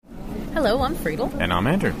Hello, I'm Friedel. And I'm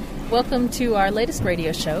Andrew. Welcome to our latest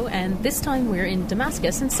radio show, and this time we're in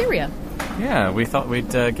Damascus in Syria. Yeah, we thought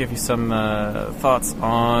we'd give you some thoughts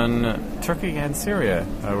on Turkey and Syria,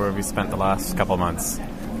 where we spent the last couple months.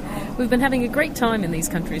 We've been having a great time in these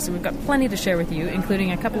countries, so we've got plenty to share with you,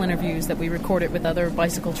 including a couple interviews that we recorded with other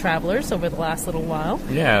bicycle travelers over the last little while.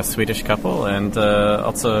 Yeah, a Swedish couple, and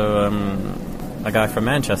also a guy from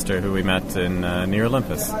Manchester who we met in near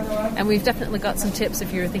Olympus. And we've definitely got some tips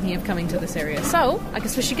if you're thinking of coming to this area. So, I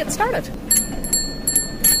guess we should get started.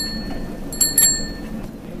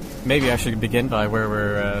 Maybe I should begin by where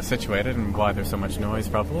we're situated and why there's so much noise,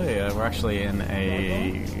 probably. We're actually in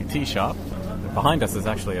a tea shop. Behind us is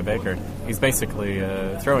actually a baker. He's basically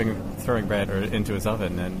throwing bread into his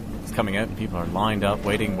oven, and it's coming out, and people are lined up,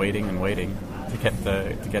 waiting to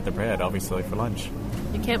get the bread, obviously, for lunch.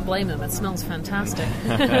 You can't blame him. It smells fantastic.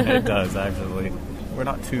 It does, actually. We're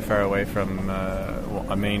not too far away from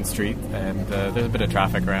a main street, and there's a bit of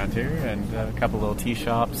traffic around here, and a couple little tea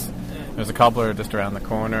shops. There's a cobbler just around the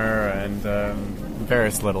corner, and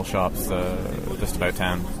various little shops just about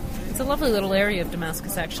town. It's a lovely little area of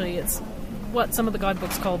Damascus, actually. It's what some of the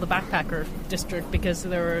guidebooks call the backpacker district, because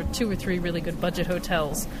there are 2 or 3 really good budget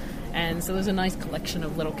hotels. And so there's a nice collection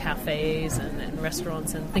of little cafes and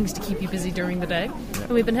restaurants and things to keep you busy during the day. Yeah.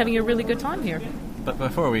 And we've been having a really good time here. But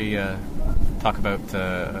before we talk about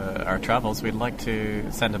our travels, we'd like to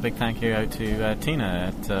send a big thank you out to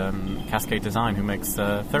Tina at Cascade Design, who makes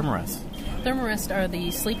Thermarest. Thermarest are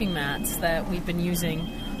the sleeping mats that we've been using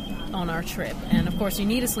on our trip. And of course you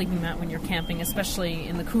need a sleeping mat when you're camping, especially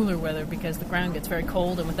in the cooler weather, because the ground gets very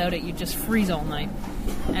cold, and without it you just freeze all night.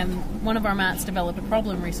 And one of our mats developed a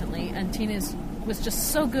problem recently, and Tina's was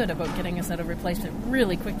just so good about getting us out a replacement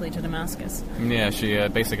really quickly to Damascus. Yeah, she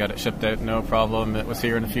basically got it shipped out, no problem. It was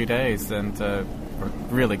here in a few days, and we're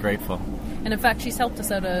really grateful. And in fact, she's helped us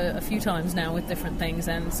out a few times now with different things,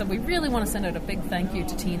 and so we really want to send out a big thank you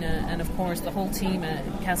to Tina and, of course, the whole team at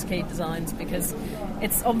Cascade Designs, because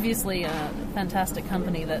it's obviously a fantastic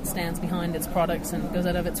company that stands behind its products and goes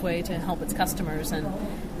out of its way to help its customers, and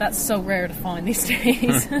that's so rare to find these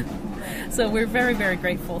days. So we're very, very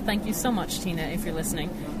grateful. Thank you so much, Tina, if you're listening,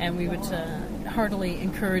 and we would heartily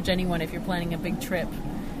encourage anyone, if you're planning a big trip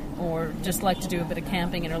or just like to do a bit of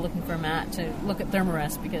camping and are looking for a mat, to look at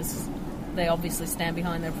Thermarest, because they obviously stand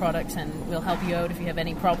behind their products and will help you out if you have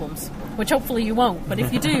any problems, which hopefully you won't. But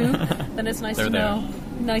if you do, then it's nice to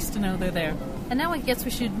know they're there. And now I guess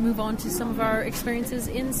we should move on to some of our experiences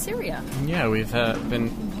in Syria. Yeah, we've been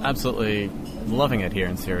absolutely loving it here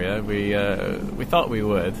in Syria. We thought we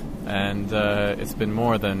would, and it's been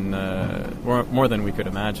more than we could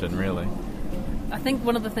imagine, really. I think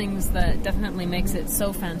one of the things that definitely makes it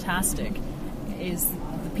so fantastic is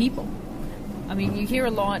the people. I mean, you hear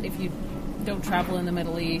a lot, if you don't travel in the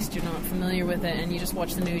Middle East, you're not familiar with it, and you just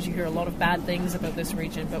watch the news, you hear a lot of bad things about this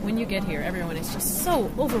region. But when you get here, everyone is just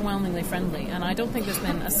so overwhelmingly friendly. And I don't think there's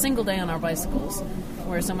been a single day on our bicycles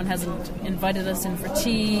where someone hasn't invited us in for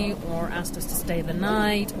tea, or asked us to stay the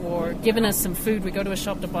night, or given us some food. We go to a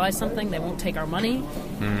shop to buy something, they won't take our money.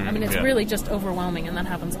 I mean, it's really just overwhelming, and that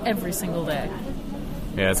happens every single day.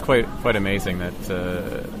 Yeah, it's quite amazing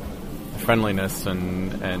that friendliness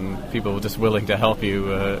and people just willing to help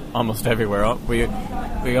you almost everywhere.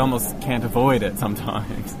 We almost can't avoid it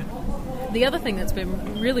sometimes. The other thing that's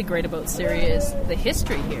been really great about Syria is the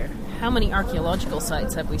history here. How many archaeological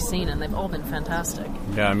sites have we seen? And they've all been fantastic.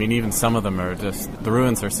 Yeah, I mean, even some of them are just, the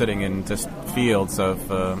ruins are sitting in just fields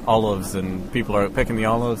of olives, and people are picking the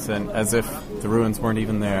olives, and as if the ruins weren't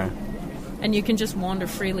even there. And you can just wander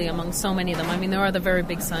freely among so many of them. I mean, there are the very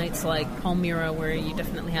big sites like Palmyra, where you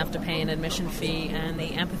definitely have to pay an admission fee, and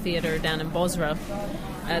the amphitheater down in Bosra.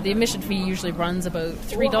 The admission fee usually runs about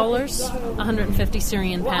 $3, 150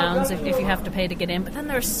 Syrian pounds if you have to pay to get in. But then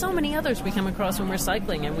there are so many others we come across when we're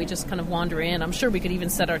cycling, and we just kind of wander in. I'm sure we could even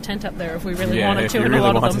set our tent up there if we really wanted to. Yeah, if you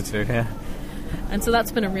really wanted to. And so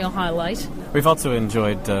that's been a real highlight. We've also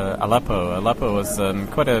enjoyed Aleppo. Aleppo was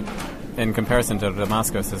quite in comparison to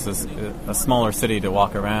Damascus, is a smaller city to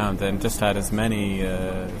walk around, and just had as many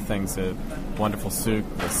things, a wonderful souk,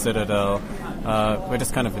 the citadel. We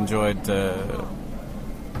just kind of enjoyed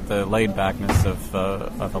the laid-backness of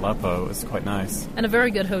Aleppo. It was quite nice. And a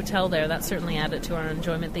very good hotel there. That certainly added to our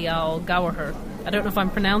enjoyment, the Al Gawahir. I don't know if I'm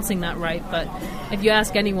pronouncing that right, but if you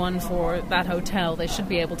ask anyone for that hotel, they should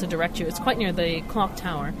be able to direct you. It's quite near the clock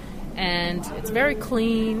tower. And it's very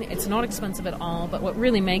clean. It's not expensive at all. But what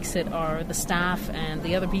really makes it are the staff and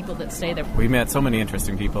the other people that stay there. We met so many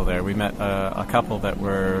interesting people there. We met a couple that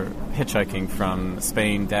were hitchhiking from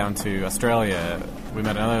Spain down to Australia. We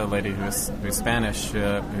met another lady who's Spanish,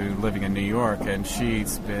 who's living in New York, and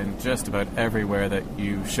she's been just about everywhere that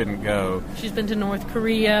you shouldn't go. She's been to North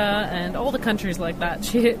Korea and all the countries like that.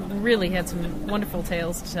 She really had some wonderful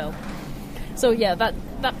tales to tell. So yeah, that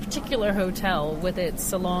particular hotel with its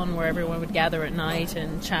salon where everyone would gather at night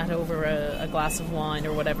and chat over a glass of wine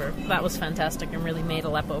or whatever, that was fantastic and really made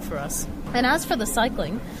Aleppo for us. And as for the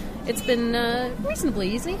cycling, it's been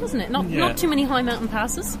reasonably easy, hasn't it? Not too many high mountain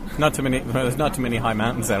passes. Not too many. Well, there's not too many high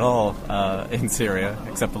mountains at all in Syria,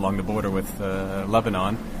 except along the border with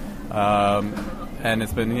Lebanon. And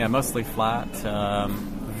it's been mostly flat.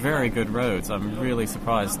 Very good roads. I'm really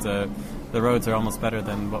surprised. The roads are almost better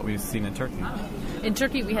than what we've seen in Turkey. In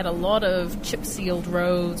Turkey, we had a lot of chip-sealed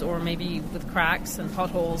roads, or maybe with cracks and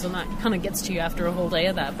potholes, and that kind of gets to you after a whole day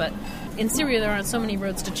of that. But in Syria, there aren't so many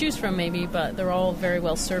roads to choose from, maybe, but they're all very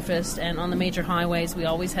well surfaced. And on the major highways, we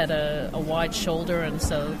always had a wide shoulder, and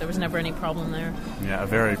so there was never any problem there.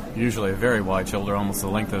 Yeah, usually a very wide shoulder, almost the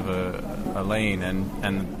length of a lane,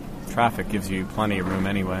 and traffic gives you plenty of room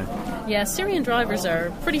anyway. Yeah, Syrian drivers are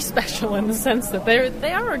pretty special in the sense that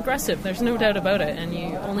they are aggressive, there's no doubt about it, and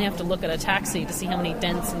you only have to look at a taxi to see how many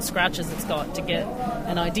dents and scratches it's got to get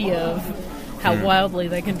an idea of how wildly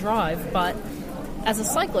they can drive. But as a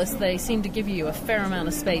cyclist, they seem to give you a fair amount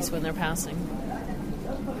of space when they're passing.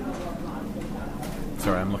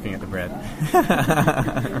 Sorry, I'm looking at the bread.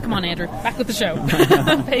 Come on, Andrew, back with the show.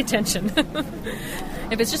 Pay attention.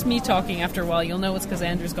 If it's just me talking after a while, you'll know it's because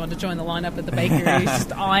Andrew's gone to join the lineup at the bakery. He's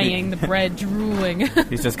just eyeing the bread, drooling.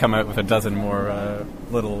 He's just come out with a dozen more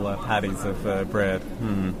little patties of bread.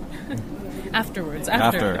 Afterwards.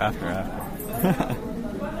 After.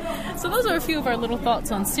 So those are a few of our little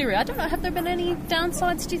thoughts on Syria. I don't know, have there been any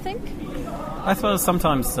downsides, do you think? I suppose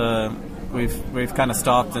sometimes we've kind of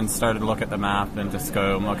stopped and started to look at the map and just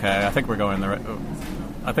go, okay, I think we're going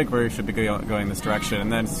I think we should be going this direction,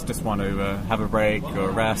 and then just want to have a break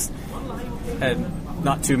or rest. And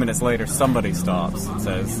not 2 minutes later, somebody stops and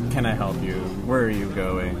says, "Can I help you? Where are you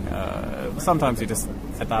going?" Sometimes you just,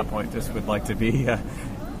 at that point, just would like to be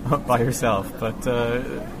by yourself. But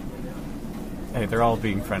hey, they're all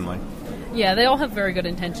being friendly. Yeah, they all have very good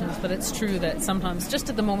intentions, but it's true that sometimes, just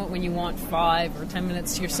at the moment when you want 5 or 10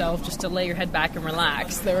 minutes to yourself just to lay your head back and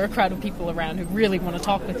relax, there are a crowd of people around who really want to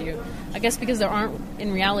talk with you. I guess because there aren't,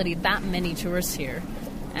 in reality, that many tourists here,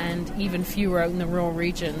 and even fewer out in the rural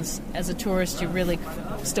regions. As a tourist, you're really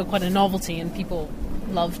still quite a novelty, and people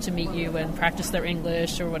love to meet you and practice their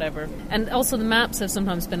English or whatever. And also the maps have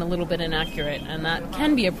sometimes been a little bit inaccurate, and that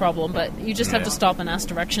can be a problem, but you just have to stop and ask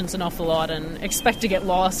directions an awful lot and expect to get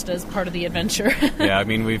lost as part of the adventure. Yeah, I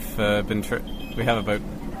mean, we have about,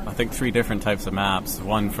 I think, 3 different types of maps,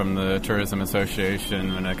 one from the Tourism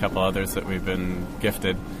Association and a couple others that we've been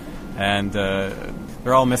gifted, and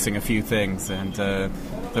they're all missing a few things, and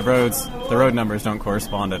the road numbers don't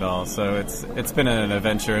correspond at all, so it's been an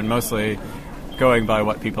adventure, and mostly going by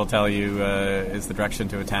what people tell you is the direction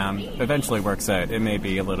to a town eventually works out. It may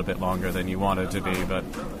be a little bit longer than you want it to be, but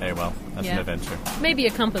hey, well, that's an adventure. Maybe a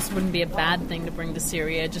compass wouldn't be a bad thing to bring to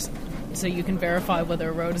Syria, just so you can verify whether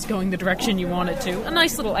a road is going the direction you want it to. A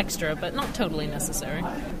nice little extra, but not totally necessary.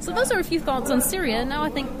 So those are a few thoughts on Syria. Now I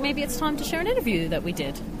think maybe it's time to share an interview that we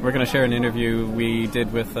did. We're going to share an interview we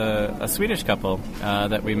did with a Swedish couple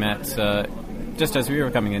that we met just as we were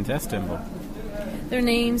coming into Istanbul. Their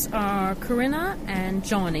names are Corinna and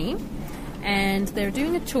Johnny, and they're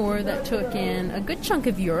doing a tour that took in a good chunk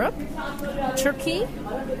of Europe, Turkey,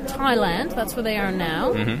 Thailand, that's where they are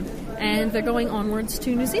now, and they're going onwards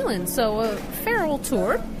to New Zealand. So a fair old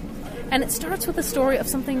tour, and it starts with a story of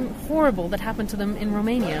something horrible that happened to them in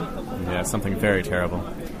Romania. Yeah, something very terrible.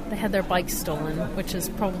 They had their bikes stolen, which is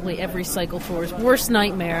probably every cycle tour's worst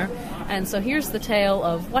nightmare, and so here's the tale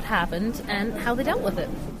of what happened and how they dealt with it.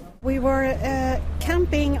 We were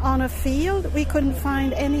camping on a field. We couldn't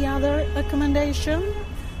find any other accommodation,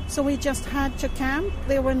 so we just had to camp.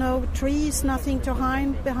 There were no trees, nothing to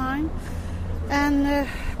hide behind. And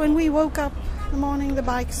when we woke up in the morning, the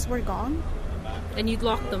bikes were gone. And you'd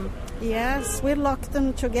locked them? Yes, we locked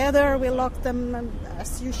them together. We locked them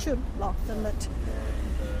as you should lock them, but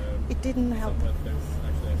it didn't help.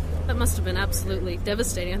 That must have been absolutely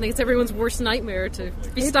devastating. I think it's everyone's worst nightmare to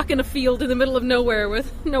be stuck in a field in the middle of nowhere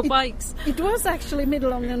with no bikes. It was actually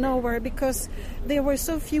middle of nowhere because there were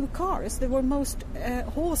so few cars. There were most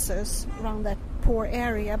horses around that poor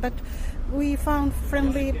area. But we found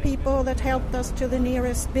friendly people that helped us to the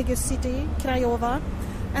nearest biggest city, Craiova.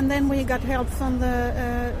 and then we got help from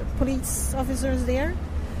the police officers there.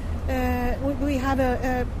 We have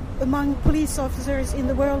among police officers in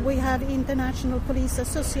the world, we have International Police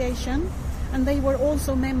Association, and they were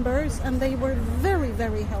also members, and they were very,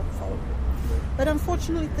 very helpful. But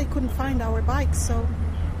unfortunately, they couldn't find our bikes, so...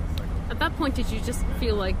 At that point, did you just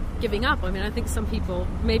feel like giving up? I mean, I think some people,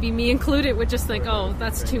 maybe me included, would just think, oh,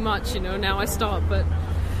 that's too much, now I stop, but...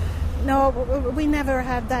 No, we never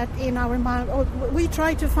had that in our mind. We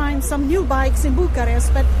tried to find some new bikes in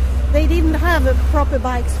Bucharest, but they didn't have proper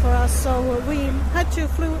bikes for us, so we had to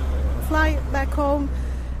fly back home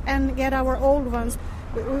and get our old ones.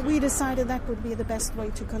 We decided that would be the best way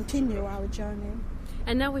to continue our journey.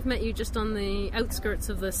 And now we've met you just on the outskirts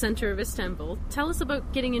of the centre of Istanbul. Tell us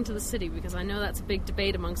about getting into the city, because I know that's a big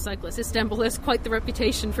debate among cyclists. Istanbul has quite the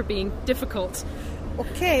reputation for being difficult.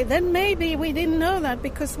 Okay, then maybe we didn't know that,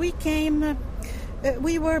 because we came...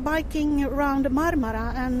 we were biking around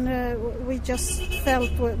Marmara, and we just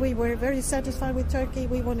felt we were very satisfied with Turkey.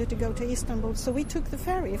 We wanted to go to Istanbul, so we took the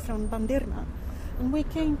ferry from Bandirma, and we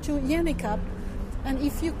came to Yenikap. And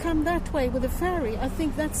if you come that way with a ferry, I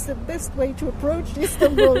think that's the best way to approach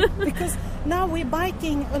Istanbul, because now we're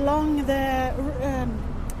biking along the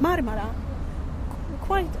Marmara,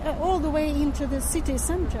 quite all the way into the city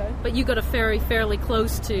center. But you got a ferry fairly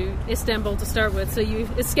close to Istanbul to start with, so you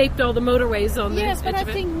escaped all the motorways on the Yes, but edge I of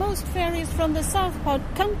it. think most ferries from the south part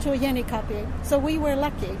come to Yenikapı, so we were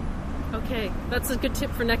lucky. Okay, that's a good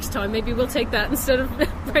tip for next time. Maybe we'll take that instead of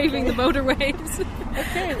braving the motorways.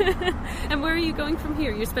 Okay. And where are you going from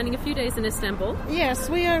here? You're spending a few days in Istanbul? Yes,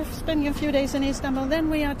 we are spending a few days in Istanbul. Then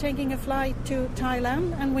we are taking a flight to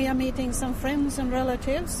Thailand, and we are meeting some friends and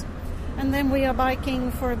relatives. And then we are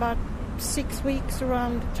biking for about 6 weeks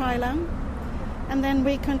around Thailand. And then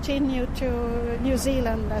we continue to New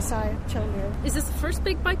Zealand, as I told you. Is this the first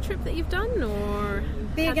big bike trip that you've done, or...?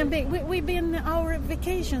 Big and big. We've been, our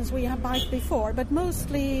vacations we have biked before, but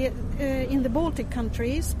mostly in the Baltic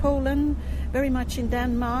countries, Poland, very much in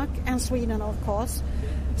Denmark, and Sweden, of course.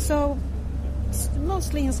 So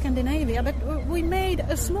mostly in Scandinavia, but we made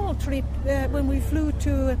a small trip when we flew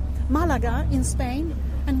to Malaga in Spain,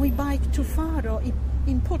 and we biked to Faro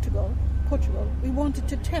in Portugal. We wanted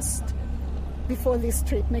to test before this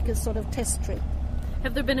trip, make a sort of test trip.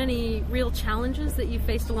 Have there been any real challenges that you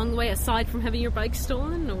faced along the way, aside from having your bike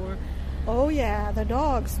stolen, or...? Oh yeah, the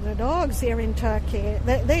dogs here in Turkey,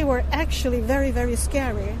 they were actually very, very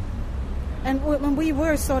scary. And when we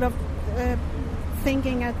were sort of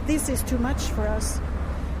thinking that this is too much for us,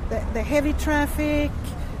 the heavy traffic,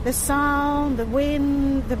 the sound, the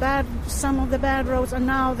wind, some of the bad roads, and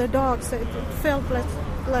now the dogs, it felt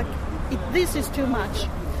like this is too much.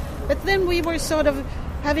 But then we were sort of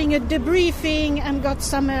having a debriefing and got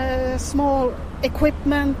some small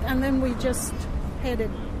equipment, and then we just headed.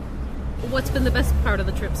 What's been the best part of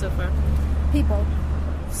the trip so far? People.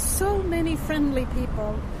 So many friendly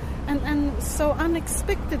people, and so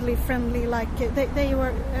unexpectedly friendly, like they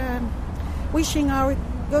were wishing our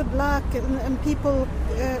good luck, and people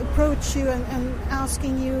approach you and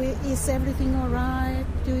asking you, is everything all right?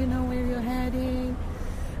 Do you know where you're heading?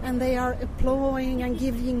 And they are applauding and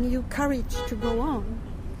giving you courage to go on.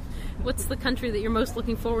 What's the country that you're most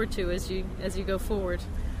looking forward to as you go forward?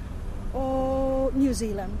 Oh, New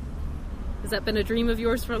Zealand. Has that been a dream of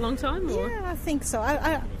yours for a long time? Or? Yeah, I think so.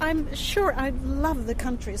 I'm sure I love the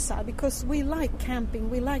countryside, because we like camping.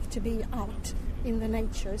 We like to be out in the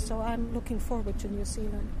nature. So I'm looking forward to New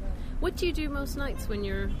Zealand. What do you do most nights when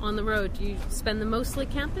you're on the road? Do you spend them mostly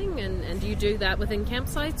camping, and do you do that within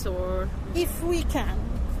campsites, or...? If we can.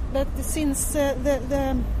 But since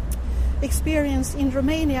the experience in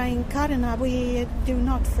Romania, in Carina, we do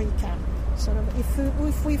not free camp. Sort of,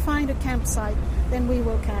 if we find a campsite, then we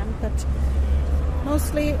will camp. But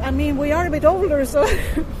mostly, I mean, we are a bit older, so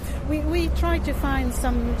we try to find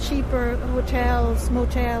some cheaper hotels,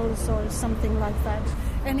 motels, or something like that.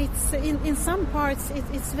 And it's in some parts,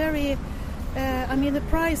 it's very. I mean, the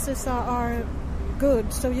prices are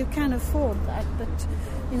good, so you can afford that. But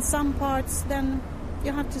in some parts, then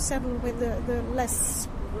you have to settle with the less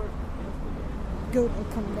good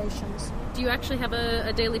accommodations. Do you actually have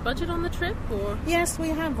a daily budget on the trip, or? Yes, we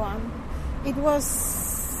have one. It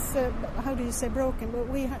was how do you say broken? But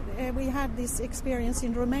we had this experience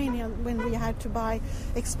in Romania when we had to buy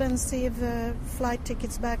expensive flight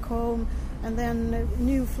tickets back home, and then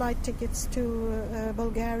new flight tickets to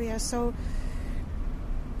Bulgaria. So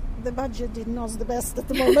the budget did not the best at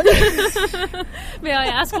the moment. May I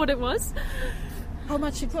ask what it was? How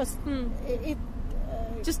much it was?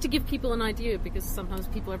 Just to give people an idea, because sometimes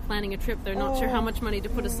people are planning a trip, they're not sure how much money to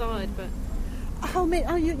put aside. But How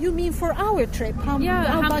many? You mean for our trip? How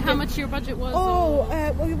much your budget was?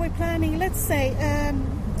 We were planning. Let's say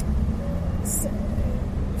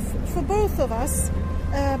for both of us,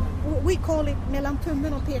 we call it mellan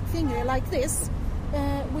tummen och pekfinger, like this.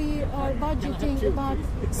 We are budgeting about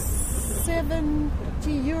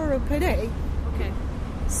 €70 per day. Okay.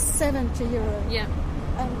 €70. Yeah.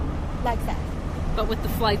 Like that. But with the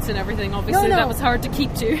flights and everything, obviously that was hard to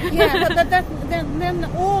keep to. Yeah, but then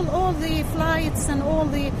all the flights and all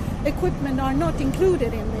the equipment are not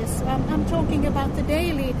included in this. I'm talking about the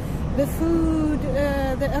daily, the food,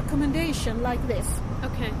 the accommodation, like this.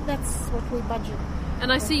 Okay. That's what we budget.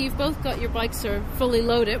 And I see you've both got your bikes are fully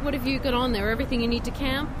loaded. What have you got on there? Everything you need to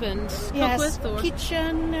camp and cook with? Or?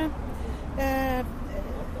 Kitchen,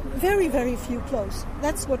 very, very few clothes.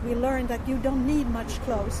 That's what we learned, that you don't need much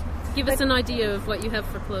clothes. Give us an idea of what you have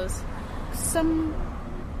for clothes. Some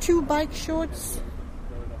 2 bike shorts,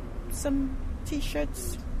 some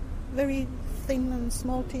T-shirts, very thin and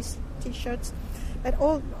small T-shirts. But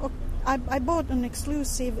I bought an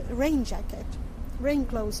exclusive rain jacket. Rain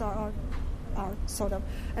clothes are sort of,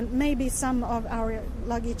 and maybe some of our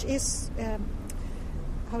luggage is,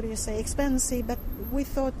 expensive, but we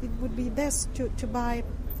thought it would be best to buy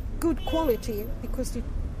good quality because it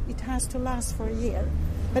has to last for a year.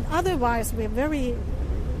 But otherwise, we're very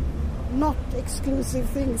not exclusive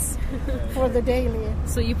things for the daily.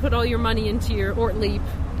 So you put all your money into your Ortlieb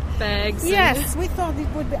bags? Yes, we thought it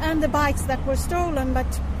would be, and the bikes that were stolen, but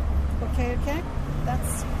okay,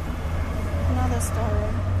 that's another story.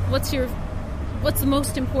 What's the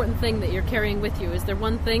most important thing that you're carrying with you? Is there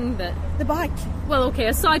one thing that... The bike. Well, okay,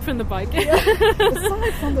 aside from the bike.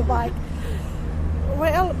 Aside from the bike.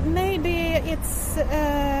 Well, maybe it's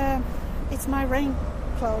my rain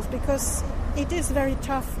clothes, because it is very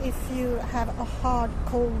tough if you have a hard,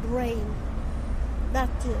 cold rain.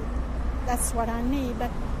 That's what I need. But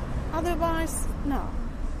otherwise, no.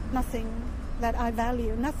 Nothing that I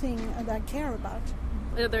value, nothing that I care about.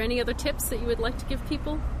 Are there any other tips that you would like to give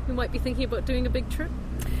people who might be thinking about doing a big trip?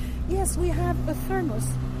 Yes, we have a thermos,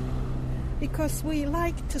 because we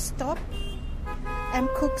like to stop and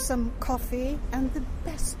cook some coffee, and the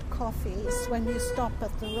best coffee is when you stop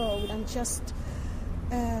at the road and just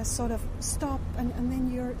sort of stop, and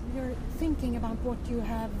then you're thinking about what you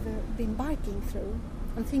have been biking through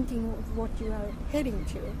and thinking of what you are heading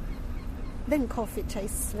to. Then coffee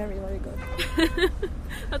tastes very, very good.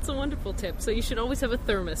 That's a wonderful tip. So you should always have a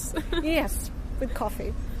thermos. Yes, with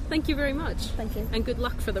coffee. Thank you very much. Thank you. And good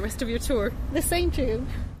luck for the rest of your tour. The same to you.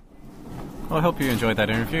 Well, I hope you enjoyed that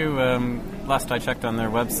interview. Last I checked on their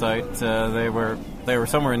website, they were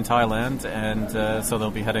somewhere in Thailand, and so they'll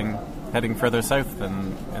be heading further south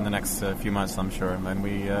in the next few months, I'm sure. And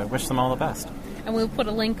we wish them all the best. And we'll put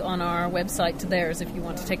a link on our website to theirs if you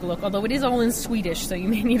want to take a look, although it is all in Swedish, so you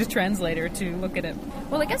may need a translator to look at it.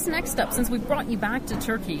 Well, I guess next up, since we brought you back to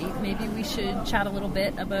Turkey, maybe we should chat a little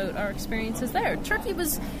bit about our experiences there. Turkey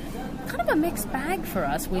was kind of a mixed bag for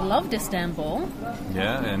us. We loved Istanbul.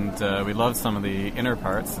 Yeah, and we loved some of the inner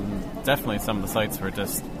parts, and definitely some of the sites were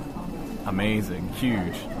just amazing,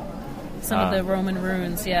 huge. Some of the Roman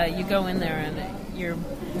ruins, yeah, you go in there and your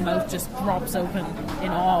mouth just drops open in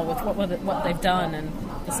awe with what they've done and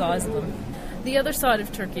the size of them. The other side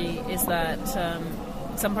of Turkey is that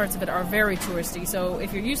some parts of it are very touristy, so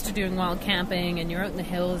if you're used to doing wild camping and you're out in the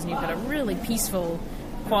hills and you've got a really peaceful,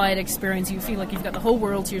 quiet experience, you feel like you've got the whole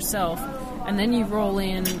world to yourself, and then you roll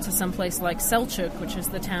into some place like Selçuk, which is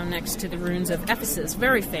the town next to the ruins of Ephesus,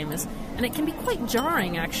 very famous, and it can be quite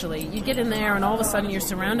jarring, actually. You get in there and all of a sudden you're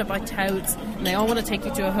surrounded by touts, and they all want to take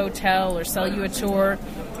you to a hotel or sell you a tour,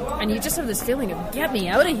 and you just have this feeling of, get me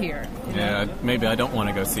out of here. Yeah, maybe I don't want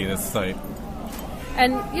to go see this site.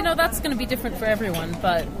 And, that's going to be different for everyone,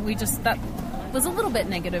 but that was a little bit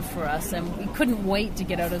negative for us, and we couldn't wait to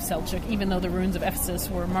get out of Selçuk, even though the ruins of Ephesus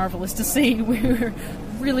were marvelous to see. We were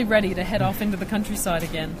really ready to head off into the countryside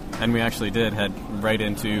again. And we actually did head right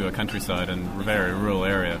into a countryside and a very rural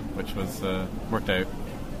area, which was worked out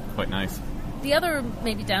quite nice. The other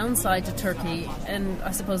maybe downside to Turkey, and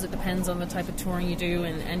I suppose it depends on the type of touring you do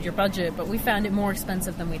and your budget, but we found it more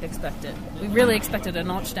expensive than we'd expected. We really expected a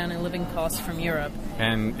notch down in living costs from Europe.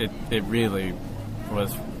 And it really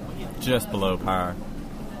was just below par.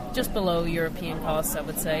 Just below European costs, I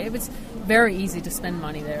would say. It was very easy to spend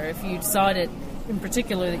money there. If you decided in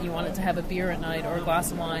particular that you wanted to have a beer at night or a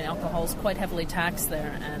glass of wine, alcohol is quite heavily taxed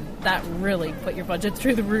there, and that really put your budget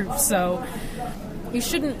through the roof. So you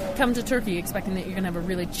shouldn't come to Turkey expecting that you're going to have a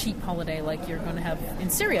really cheap holiday like you're going to have in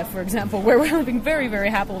Syria, for example, where we're living very, very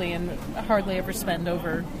happily and hardly ever spend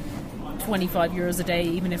over 25 euros a day,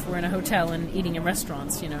 even if we're in a hotel and eating in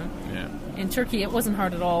restaurants, Yeah. In Turkey, it wasn't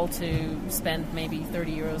hard at all to spend maybe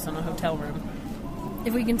 30 euros on a hotel room.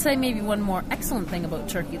 If we can say maybe one more excellent thing about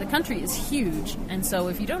Turkey, the country is huge, and so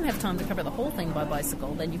if you don't have time to cover the whole thing by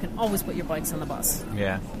bicycle, then you can always put your bikes on the bus.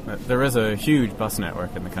 Yeah, there is a huge bus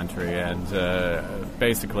network in the country, and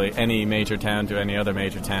basically any major town to any other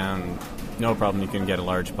major town, no problem, you can get a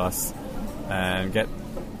large bus and get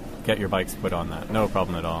your bikes put on that. No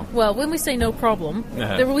problem at all. Well, when we say no problem,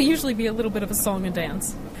 there will usually be a little bit of a song and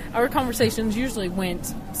dance. Our conversations usually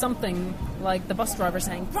went something like the bus driver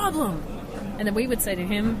saying, "Problem!" And then we would say to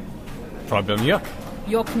him, "Problem yok."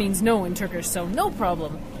 Yok means no in Turkish, so no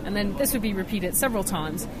problem. And then this would be repeated several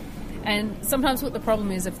times. And sometimes what the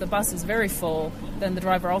problem is, if the bus is very full, then the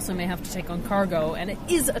driver also may have to take on cargo, and it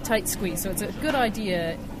is a tight squeeze. So it's a good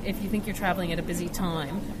idea, if you think you're traveling at a busy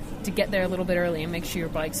time, to get there a little bit early and make sure your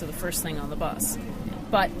bikes are the first thing on the bus.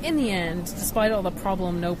 But in the end, despite all the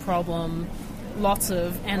problem, no problem, lots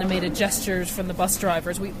of animated gestures from the bus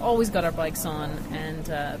drivers, we always got our bikes on, and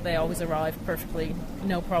they always arrived perfectly,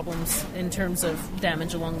 no problems in terms of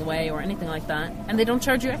damage along the way or anything like that, and they don't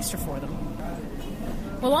charge you extra for them.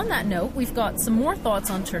 Well, on that note, we've got some more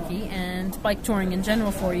thoughts on Turkey and bike touring in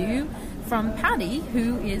general for you from Paddy,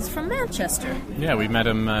 who is from Manchester. Yeah, we met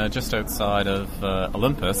him just outside of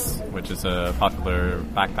Olympus, which is a popular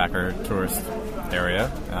backpacker tourist area.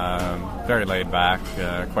 Very laid back,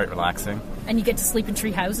 quite relaxing. And you get to sleep in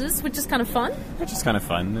tree houses, which is kind of fun. Which is kind of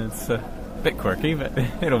fun. It's a bit quirky, but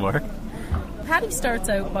it'll work. Paddy starts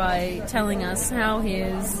out by telling us how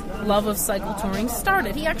his love of cycle touring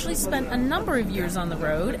started. He actually spent a number of years on the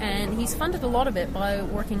road, and he's funded a lot of it by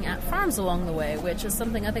working at farms along the way, which is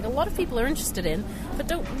something I think a lot of people are interested in, but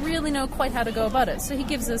don't really know quite how to go about it. So he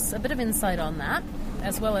gives us a bit of insight on that,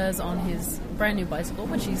 as well as on his brand new bicycle,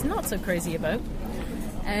 which he's not so crazy about.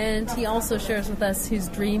 And he also shares with us his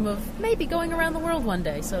dream of maybe going around the world one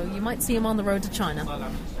day, so you might see him on the road to China.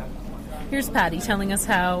 Here's Paddy telling us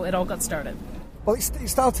how it all got started. Well, it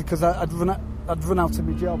started because I'd run out of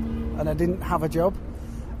my job, and I didn't have a job,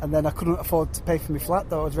 and then I couldn't afford to pay for my flat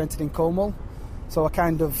that I was renting in Cornwall, so I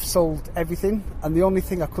kind of sold everything, and the only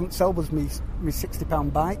thing I couldn't sell was my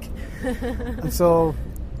 £60 bike. And so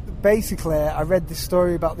basically I read this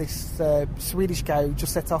story about this Swedish guy who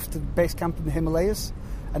just set off to base camp in the Himalayas,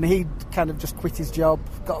 and he'd kind of just quit his job,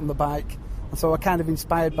 got on the bike, and so I kind of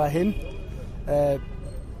inspired by him,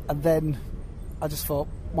 and then I just thought,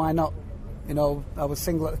 why not? You know, I was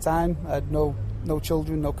single at the time, I had no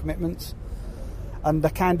children, no commitments, and I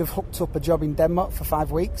kind of hooked up a job in Denmark for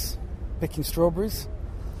 5 weeks, picking strawberries,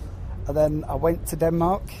 and then I went to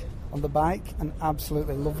Denmark on the bike and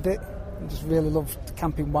absolutely loved it, and just really loved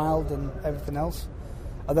camping wild and everything else.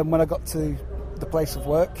 And then when I got to the place of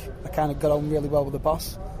work, I kind of got on really well with the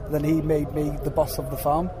boss, and then he made me the boss of the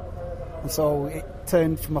farm, and so it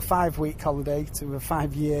turned from a 5-week holiday to a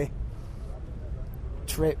 5-year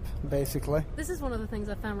trip, basically. This is one of the things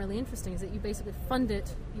I found really interesting, is that you basically funded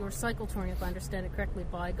your cycle touring, if I understand it correctly,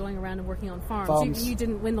 by going around and working on farms. You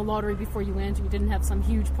didn't win the lottery before you went, you didn't have some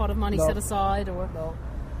huge pot of money set aside, or... No.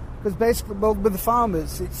 Because basically, well, with the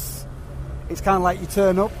farmers, it's kind of like you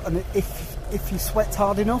turn up, and if you sweat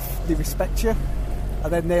hard enough, they respect you,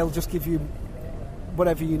 and then they'll just give you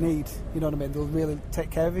whatever you need, you know what I mean? They'll really take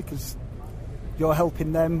care of you, because you're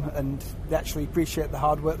helping them, and they actually appreciate the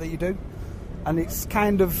hard work that you do. And it's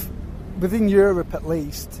kind of, within Europe at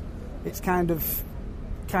least, it's kind of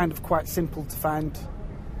quite simple to find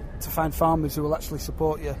farmers who will actually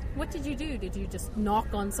support you. What did you do? Did you just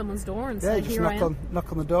knock on someone's door and say, "Yeah, just here I am"?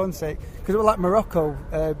 knock on the door and say, because it was like Morocco,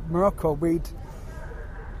 we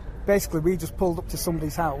just pulled up to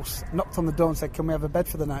somebody's house, knocked on the door and said, "Can we have a bed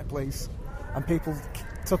for the night, please?" And people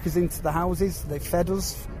took us into the houses, they fed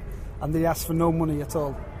us, and they asked for no money at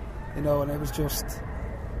all, you know, and it was just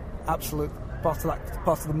absolute. Part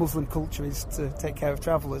of the Muslim culture is to take care of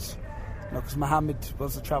travellers, you know, because Muhammad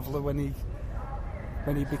was a traveller when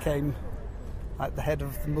he became like the head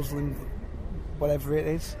of the Muslim, whatever it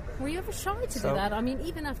is. Were you ever shy to do that? I mean,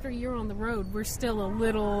 even after a year on the road, we're still a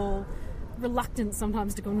little reluctant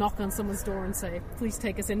sometimes to go knock on someone's door and say, "Please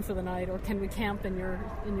take us in for the night," or "Can we camp in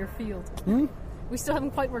your field?" We still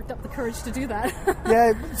haven't quite worked up the courage to do that.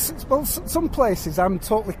 Yeah, well, some places I'm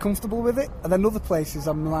totally comfortable with it, and then other places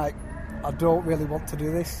I'm like, I don't really want to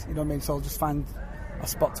do this, you know what I mean, so I'll just find a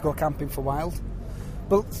spot to go camping for wild.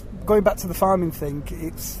 But going back to the farming thing,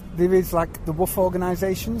 there is like the WOOF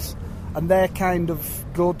organisations, and they're kind of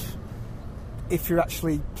good if you've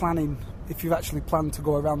actually planned to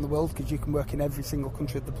go around the world, because you can work in every single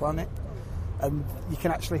country of the planet, and you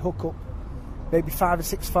can actually hook up maybe 5 or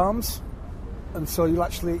 6 farms, and so you'll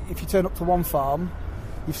actually, if you turn up to one farm,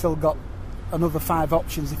 you've still got another 5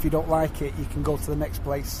 options. If you don't like it, you can go to the next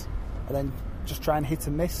place and then just try and hit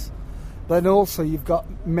and miss. But then also you've got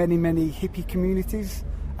many hippie communities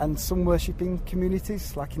and sun worshipping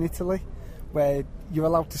communities, like in Italy, where you're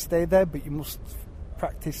allowed to stay there, but you must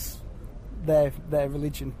practice their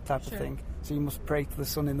religion type of thing. So you must pray to the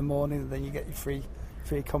sun in the morning, and then you get your free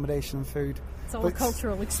accommodation and food. It's all a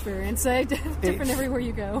cultural experience, eh? Different everywhere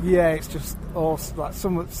you go. Yeah, it's just awesome. Like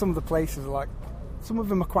some of the places are like, some of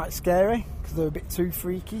them are quite scary because they're a bit too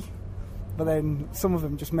freaky, but then some of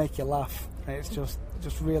them just make you laugh. And it's just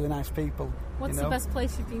really nice people. What's the best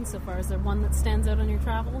place you've been so far? Is there one that stands out on your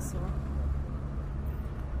travels? Or?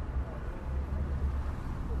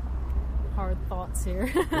 Hard thoughts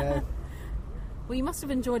here. Yeah. Well, you must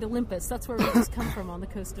have enjoyed Olympus. That's where we just come from, on the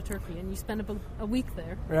coast of Turkey, and you spent about a week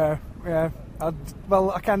there. Yeah.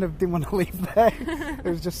 I kind of didn't want to leave there. It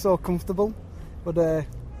was just so comfortable. But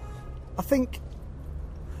I think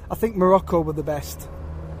Morocco were the best,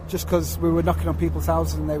 just because we were knocking on people's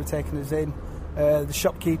houses and they were taking us in. The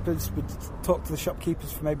shopkeepers, we'd talk to the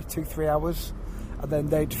shopkeepers for maybe 2-3 hours, and then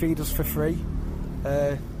they'd feed us for free.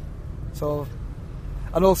 And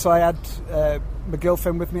also I had my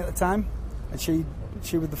girlfriend with me at the time, and she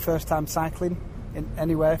was the first time cycling in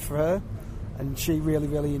anywhere for her, and she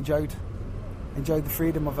really enjoyed the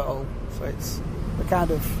freedom of it all. So it's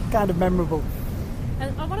kind of memorable.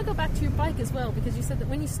 And I want to go back to your bike as well, because you said that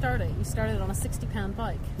when you started on a 60-pound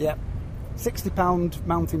bike. Yeah, 60-pound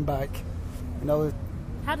mountain bike.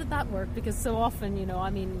 How did that work? Because so often,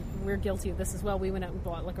 we're guilty of this as well. We went out and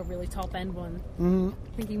bought like a really top-end one,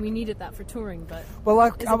 thinking we needed that for touring. But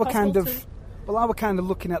I were kind of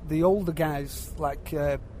looking at the older guys, like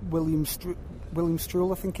William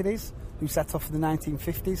Struhl, I think it is, who set off in the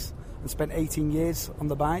 1950s and spent 18 years on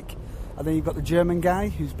the bike. And then you've got the German guy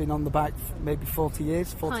who's been on the bike for maybe 44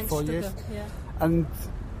 years. Yeah. And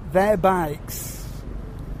their bikes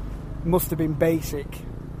must have been basic.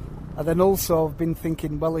 And then also I've been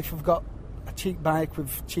thinking, well, if I've got a cheap bike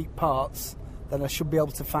with cheap parts, then I should be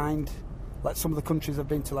able to find, like some of the countries I've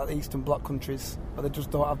been to, like the Eastern Bloc countries, where they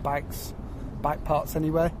just don't have bike parts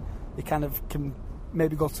anywhere. You kind of can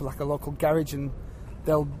maybe go to like a local garage and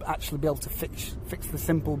they'll actually be able to fix the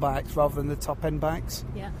simple bikes rather than the top-end bikes.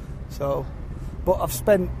 Yeah. So, but I've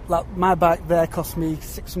spent, like, my bike there cost me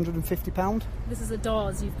 £650. This is a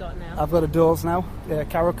Dawes you've got now. I've got a Dawes now,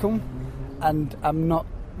 Caracum, and I'm not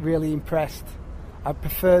really impressed. I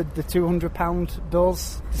preferred the £200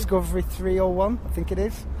 Dawes Discovery 301, I think it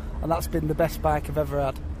is, and that's been the best bike I've ever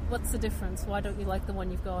had. What's the difference? Why don't you like the one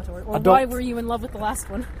you've got, or why were you in love with the last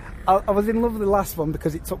one? I was in love with the last one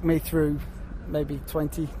because it took me through maybe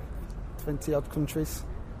 20 odd countries,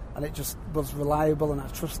 and it just was reliable and I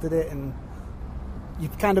trusted it, and you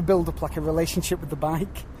kind of build up like a relationship with the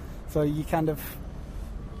bike, so you don't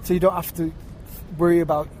have to worry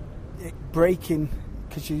about it breaking,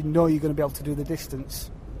 because you know you're going to be able to do the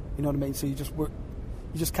distance, you know what I mean? So you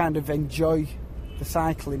just kind of enjoy the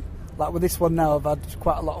cycling. Like with this one now, I've had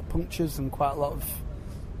quite a lot of punctures and quite a lot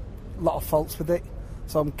of faults with it,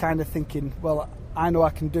 so I'm kind of thinking, well, I know I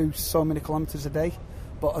can do so many kilometres a day,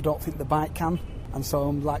 but I don't think the bike can, and so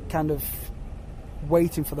I'm like kind of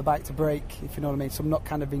waiting for the bike to break, if you know what I mean. So I'm not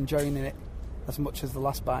kind of enjoying it as much as the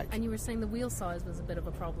last bike. And you were saying the wheel size was a bit of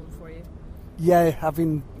a problem for you. Yeah,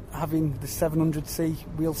 having the 700C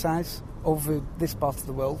wheel size over this part of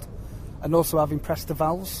the world, and also having Presta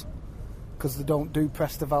valves, because they don't do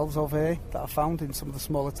Presta valves over here that I found in some of the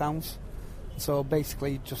smaller towns. So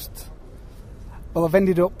basically I've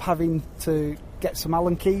ended up having to get some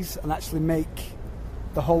Allen keys and actually make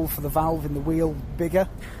the hole for the valve in the wheel bigger.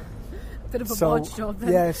 Bit of a bodge job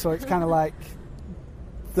then. Yeah, so it's kind of like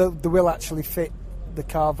the will actually fit the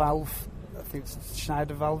car valve, I think it's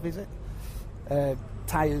Schneider valve, is it?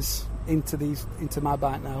 Tyres into my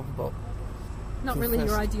bike now, but not really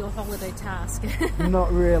your ideal holiday task.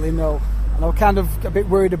 Not really, no. And I'm kind of a bit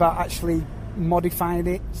worried about actually modifying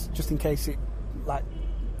it, just in case it like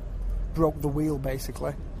broke the wheel,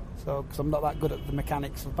 basically. So, because I'm not that good at the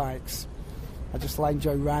mechanics of bikes, I just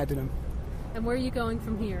enjoy riding them. And where are you going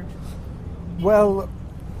from here? Well,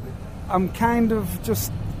 I'm kind of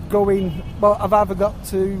just going. Well, I've either got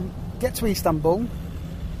to get to Istanbul,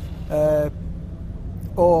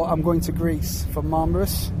 or I'm going to Greece from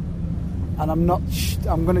Marmaris, and I'm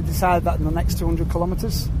going to decide that in the next 200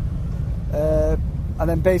 kilometres, and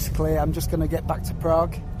then basically I'm just going to get back to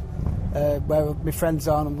Prague, where my friends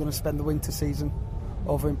are, and I'm going to spend the winter season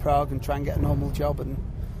over in Prague and try and get a normal job and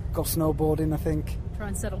go snowboarding, I think. Try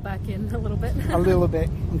and settle back in a little bit. A little bit,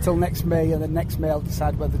 until next May, and then next May I'll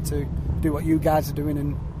decide whether to do what you guys are doing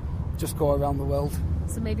and just go around the world.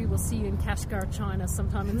 So maybe we'll see you in Kashgar, China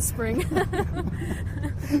sometime in the spring.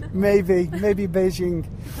 Maybe Beijing.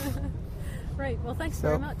 Right, well thanks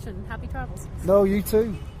very much and happy travels. No, you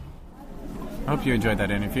too. I hope you enjoyed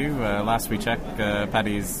that interview. Last we checked,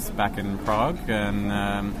 Paddy's back in Prague,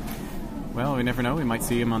 and well, we never know, we might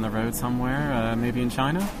see him on the road somewhere, maybe in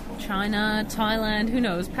China. China, Thailand, who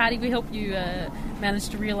knows? Paddy, we hope you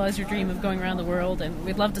managed to realise your dream of going around the world, and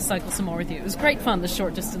we'd love to cycle some more with you. It was great fun, the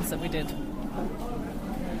short distance that we did.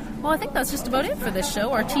 Well, I think that's just about it for this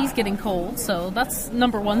show. Our tea's getting cold, so that's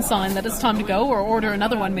number one sign that it's time to go, or order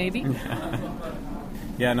another one maybe.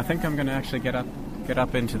 Yeah, and I think I'm going to actually get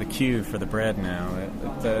up into the queue for the bread now.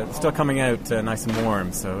 It's still coming out nice and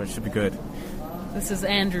warm, so it should be good. This is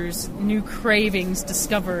Andrew's new cravings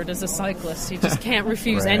discovered as a cyclist. He just can't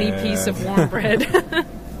refuse any piece of warm bread.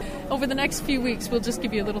 Over the next few weeks, we'll just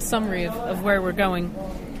give you a little summary of where we're going.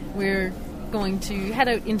 We're going to head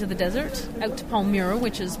out into the desert, out to Palmyra,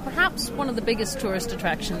 which is perhaps one of the biggest tourist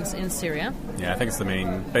attractions in Syria. Yeah, I think it's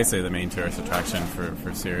basically the main tourist attraction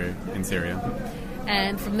for Syria, in Syria.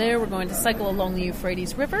 And from there, we're going to cycle along the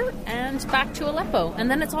Euphrates River and back to Aleppo.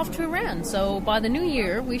 And then it's off to Iran. So by the new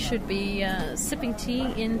year, we should be sipping tea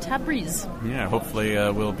in Tabriz. Yeah, hopefully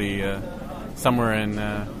we'll be somewhere in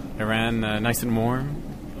Iran, nice and warm.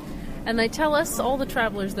 And they tell us, all the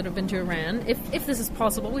travelers that have been to Iran, if this is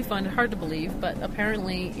possible, we find it hard to believe, but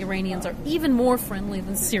apparently Iranians are even more friendly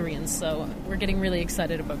than Syrians. So we're getting really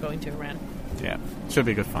excited about going to Iran. Yeah, should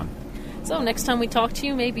be good fun. So next time we talk to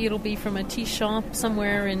you, maybe it'll be from a tea shop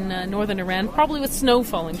somewhere in northern Iran, probably with snow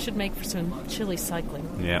falling. Should make for some chilly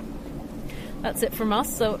cycling. Yeah. That's it from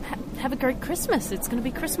us. So have a great Christmas. It's going to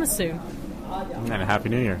be Christmas soon. And a Happy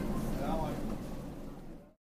New Year.